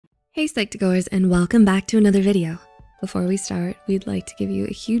Hey Psych2Goers, and welcome back to another video. Before we start, we'd like to give you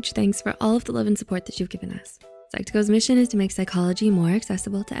a huge thanks for all of the love and support that you've given us. Psych2Go's mission is to make psychology more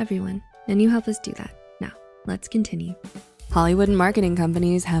accessible to everyone, and you help us do that. Now, let's continue. Hollywood and marketing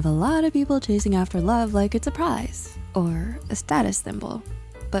companies have a lot of people chasing after love like it's a prize or a status symbol.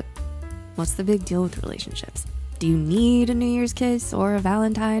 But what's the big deal with relationships? Do you need a New Year's kiss or a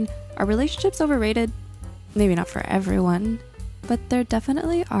Valentine? Are relationships overrated? Maybe not for everyone, but there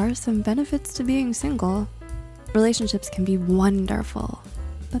definitely are some benefits to being single. Relationships can be wonderful,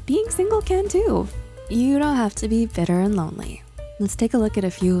 but being single can too. You don't have to be bitter and lonely. Let's take a look at a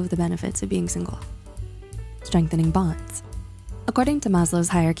few of the benefits of being single. Strengthening bonds. According to Maslow's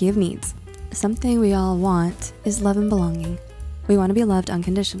hierarchy of needs, something we all want is love and belonging. We want to be loved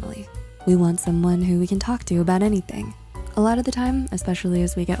unconditionally. We want someone who we can talk to about anything. A lot of the time, especially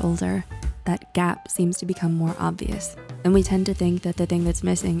as we get older, that gap seems to become more obvious, and we tend to think that the thing that's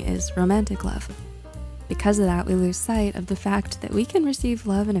missing is romantic love. Because of that, we lose sight of the fact that we can receive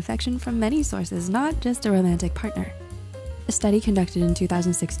love and affection from many sources, not just a romantic partner. A study conducted in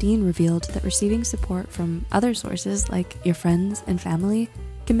 2016 revealed that receiving support from other sources like your friends and family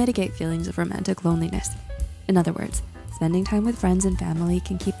can mitigate feelings of romantic loneliness. In other words, spending time with friends and family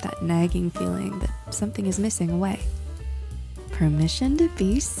can keep that nagging feeling that something is missing away. Permission to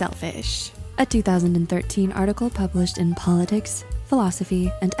be selfish. A 2013 article published in Politics,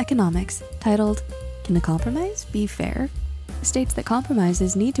 Philosophy, and Economics titled, "Can a Compromise Be Fair?" states that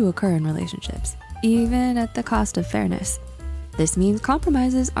compromises need to occur in relationships, even at the cost of fairness. This means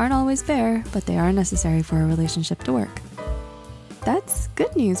compromises aren't always fair, but they are necessary for a relationship to work. That's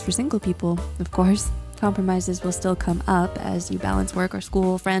good news for single people, of course. Compromises will still come up as you balance work or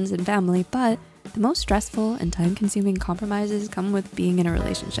school, friends, and family, but the most stressful and time-consuming compromises come with being in a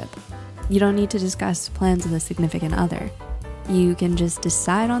relationship. You don't need to discuss plans with a significant other. You can just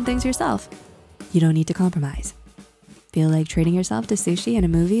decide on things yourself. You don't need to compromise. Feel like treating yourself to sushi and a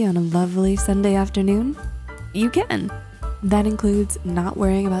movie on a lovely Sunday afternoon? You can. That includes not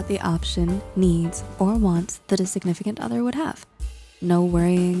worrying about the option, needs, or wants that a significant other would have. No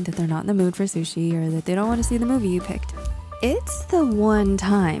worrying that they're not in the mood for sushi or that they don't want to see the movie you picked. It's the one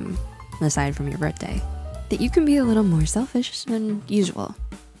time, aside from your birthday, that you can be a little more selfish than usual.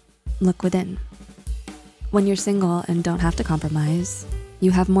 Look within. When you're single and don't have to compromise,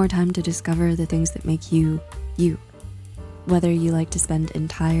 you have more time to discover the things that make you, you. Whether you like to spend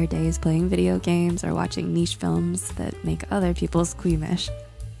entire days playing video games or watching niche films that make other people squeamish,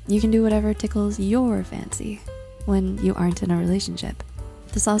 you can do whatever tickles your fancy when you aren't in a relationship.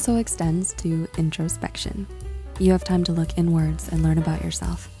 This also extends to introspection. You have time to look inwards and learn about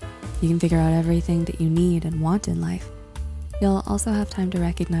yourself. You can figure out everything that you need and want in life. You'll also have time to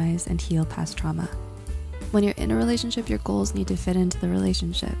recognize and heal past trauma. When you're in a relationship, your goals need to fit into the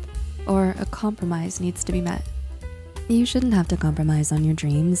relationship, or a compromise needs to be met. You shouldn't have to compromise on your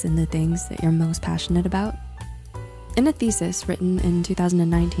dreams and the things that you're most passionate about. In a thesis written in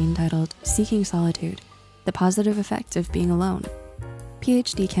 2019 titled "Seeking Solitude: The Positive Effects of Being Alone,"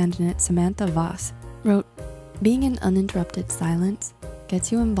 PhD candidate Samantha Voss wrote, "Being in uninterrupted silence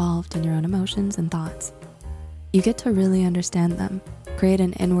gets you involved in your own emotions and thoughts. You get to really understand them, create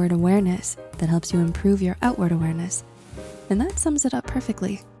an inward awareness that helps you improve your outward awareness." And that sums it up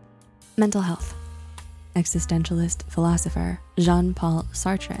perfectly. Mental health. Existentialist philosopher Jean-Paul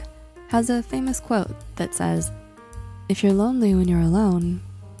Sartre has a famous quote that says, "If you're lonely when you're alone,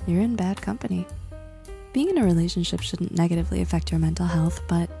 you're in bad company." Being in a relationship shouldn't negatively affect your mental health,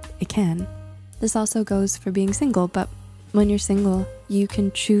 but it can. This also goes for being single, but when you're single, you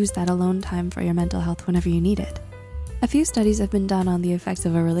can choose that alone time for your mental health whenever you need it. A few studies have been done on the effects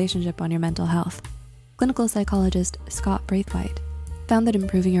of a relationship on your mental health. Clinical psychologist Scott Braithwaite found that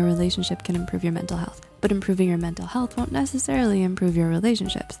improving your relationship can improve your mental health, but improving your mental health won't necessarily improve your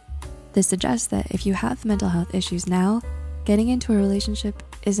relationships. This suggests that if you have mental health issues now, getting into a relationship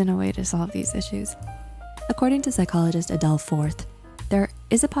isn't a way to solve these issues. According to psychologist Adele Forth, there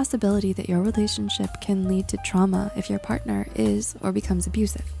is a possibility that your relationship can lead to trauma if your partner is or becomes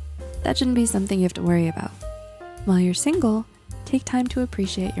abusive. That shouldn't be something you have to worry about. While you're single, take time to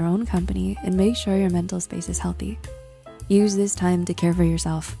appreciate your own company and make sure your mental space is healthy. Use this time to care for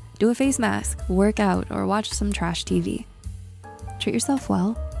yourself. Do a face mask, work out, or watch some trash TV. Treat yourself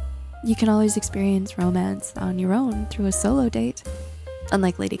well. You can always experience romance on your own through a solo date.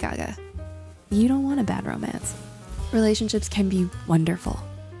 Unlike Lady Gaga, you don't want a bad romance. Relationships can be wonderful,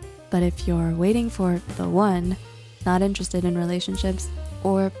 but if you're waiting for the one, not interested in relationships,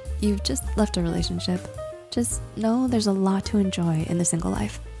 or you've just left a relationship, just know there's a lot to enjoy in the single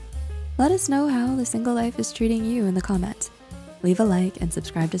life. Let us know how the single life is treating you in the comments. Leave a like and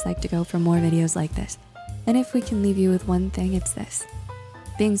subscribe to Psych2Go for more videos like this. And if we can leave you with one thing, it's this: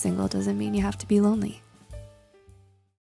 being single doesn't mean you have to be lonely.